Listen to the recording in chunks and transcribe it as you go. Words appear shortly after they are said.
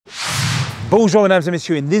Bonjour mesdames et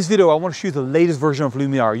messieurs, in this video I want to show you the latest version of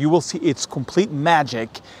Luminar. You will see it's complete magic.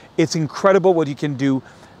 It's incredible what you can do,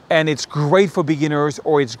 and it's great for beginners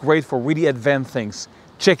or it's great for really advanced things.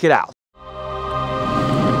 Check it out.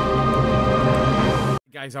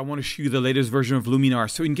 Guys, I want to show you the latest version of Luminar.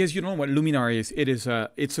 So in case you don't know what Luminar is,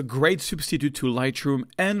 it's a great substitute to Lightroom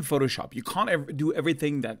and Photoshop. You can't do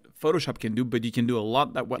everything that Photoshop can do, but you can do a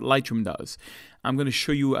lot that what Lightroom does. I'm going to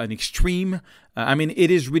show you an extreme,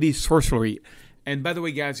 it is really sorcery. And by the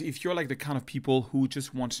way, guys, if you're like the kind of people who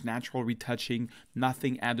just wants natural retouching,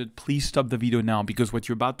 nothing added, please stop the video now, because what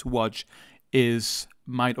you're about to watch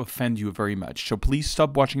might offend you very much. So please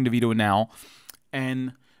stop watching the video now.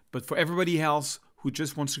 But for everybody else who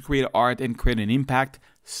just wants to create art and create an impact,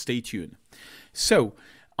 stay tuned. So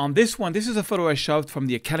on this one, this is a photo I shot from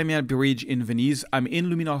the Accademia Bridge in Venice. I'm in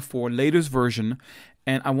Luminar 4 latest version,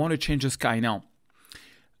 and I want to change the sky now.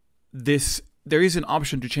 There is an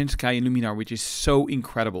option to change sky in Luminar, which is so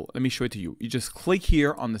incredible. Let me show it to you. You just click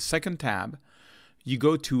here on the second tab. You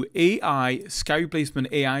go to AI, Sky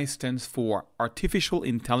Replacement. AI stands for Artificial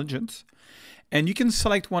Intelligence. And you can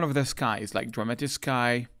select one of the skies, like Dramatic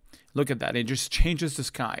Sky. Look at that. It just changes the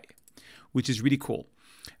sky, which is really cool.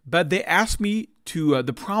 But they asked me to,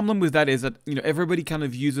 the problem with that is that, everybody kind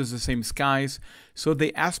of uses the same skies. So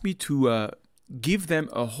they asked me to give them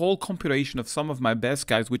a whole compilation of some of my best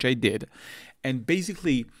skies, which I did. And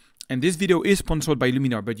basically, and this video is sponsored by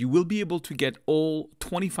Luminar, but you will be able to get all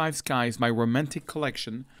 25 skies, my romantic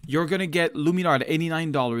collection. You're going to get Luminar at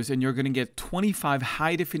 $89, and you're going to get 25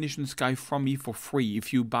 high definition sky from me for free.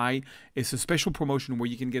 If you buy, it's a special promotion where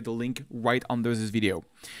you can get the link right under this video.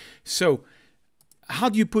 So how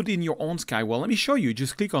do you put in your own sky? Well, let me show you.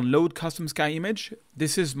 Just click on Load Custom Sky Image.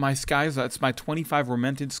 This is my skies. That's my 25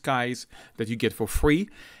 romantic skies that you get for free.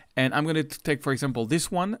 And I'm going to take, for example, this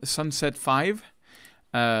one, Sunset 5.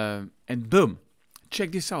 And boom.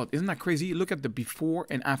 Check this out. Isn't that crazy? Look at the before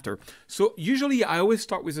and after. So usually I always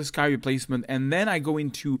start with the sky replacement, and then I go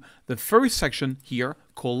into the first section here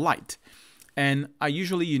called Light. And I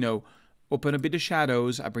usually, open a bit of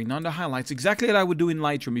shadows, I bring down the highlights, exactly what I would do in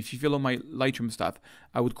Lightroom. If you follow my Lightroom stuff,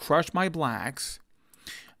 I would crush my blacks,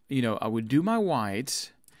 I would do my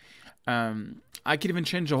whites. I could even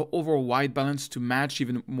change the overall white balance to match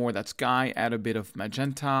even more that sky, add a bit of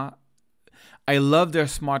magenta. I love their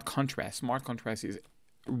smart contrast. Smart contrast is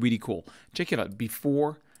really cool. Check it out,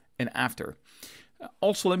 before and after.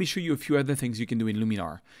 Also, let me show you a few other things you can do in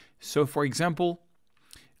Luminar. So for example,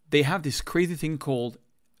 they have this crazy thing called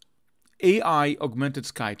AI Augmented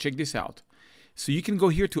Sky. Check this out. So you can go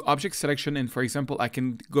here to object selection, and for example, I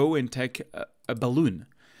can go and take a balloon,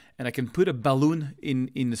 and I can put a balloon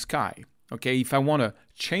in the sky. Okay, if I want to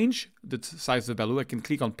change the size of the balloon, I can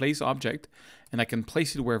click on Place Object, and I can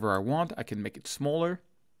place it wherever I want. I can make it smaller,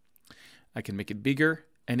 I can make it bigger,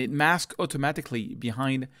 and it masks automatically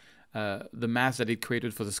behind the mask that it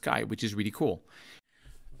created for the sky, which is really cool.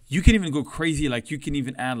 You can even go crazy, like you can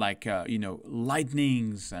even add like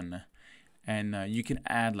lightnings, and you can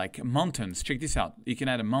add like mountains. Check this out. You can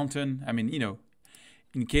add a mountain.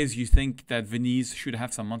 In case you think that Venice should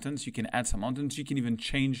have some mountains, you can add some mountains. You can even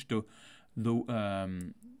change the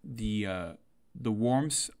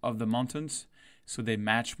warmth of the mountains so they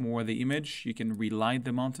match more the image. You can relight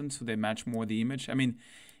the mountains so they match more the image.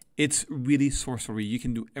 It's really sorcery. You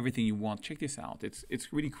can do everything you want. Check this out.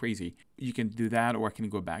 It's really crazy. You can do that, or I can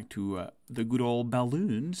go back to the good old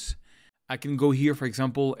balloons. I can go here, for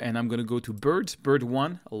example, and I'm going to go to birds. Bird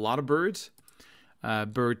 1, a lot of birds.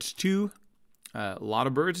 Birds 2, a lot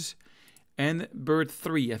of birds. And bird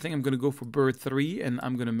 3, I think I'm going to go for bird 3, and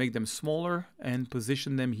I'm going to make them smaller and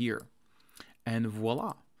position them here. And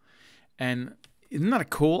voila. And isn't that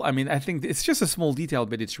cool? I think it's just a small detail,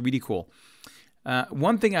 but it's really cool.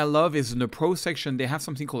 One thing I love is in the Pro section, they have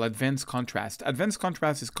something called Advanced Contrast. Advanced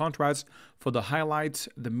Contrast is contrast for the highlights,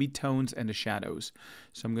 the midtones, and the shadows.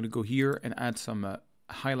 So I'm going to go here and add some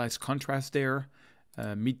highlights contrast there.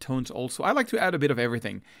 Midtones also. I like to add a bit of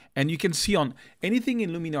everything. And you can see on anything in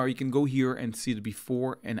Luminar, you can go here and see the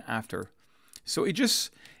before and after. So it just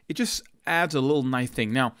adds a little nice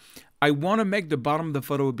thing. Now, I want to make the bottom of the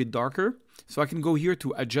photo a bit darker. So I can go here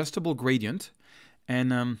to Adjustable Gradient.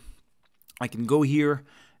 And I can go here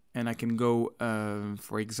and I can go,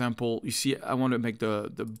 for example, you see, I want to make the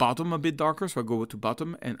bottom a bit darker. So I go to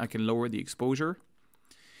bottom and I can lower the exposure.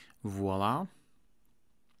 Voila.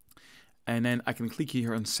 And then I can click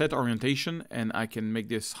here on Set Orientation, and I can make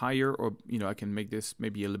this higher, or I can make this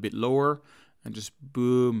maybe a little bit lower, and just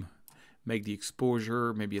boom, make the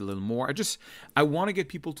exposure maybe a little more. I want to get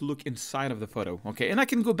people to look inside of the photo, okay? And I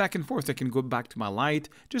can go back and forth. I can go back to my light,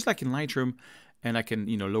 just like in Lightroom, and I can,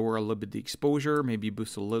 lower a little bit the exposure, maybe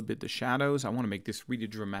boost a little bit the shadows. I want to make this really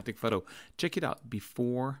dramatic photo. Check it out,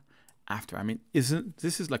 before, after. I mean, this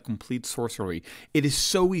is like complete sorcery. It is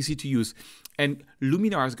so easy to use, and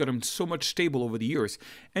Luminar has gotten so much stable over the years.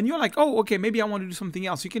 And you're like, oh, okay, maybe I want to do something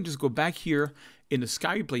else. You can just go back here in the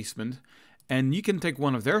sky replacement, and you can take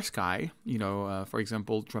one of their sky, for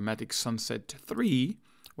example, Dramatic Sunset 3,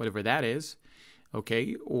 whatever that is,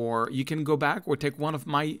 okay? Or you can go back or take one of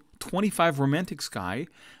my 25 Romantic Sky.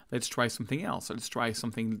 Let's try something else. Let's try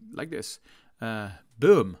something like this.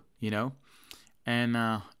 Boom,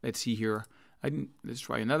 And let's see here. Let's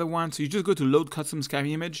try another one. So you just go to Load Custom Sky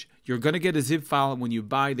Image. You're going to get a zip file when you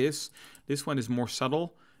buy this. This one is more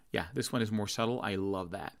subtle. Yeah, this one is more subtle. I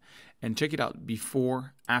love that. And check it out,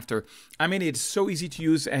 before, after. I mean, it's so easy to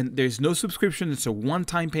use, and there's no subscription. It's a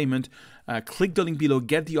one-time payment. Click the link below,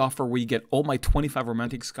 get the offer where you get all my 25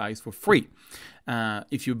 Romantic Skies for free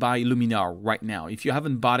if you buy Luminar right now. If you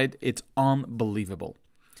haven't bought it, it's unbelievable.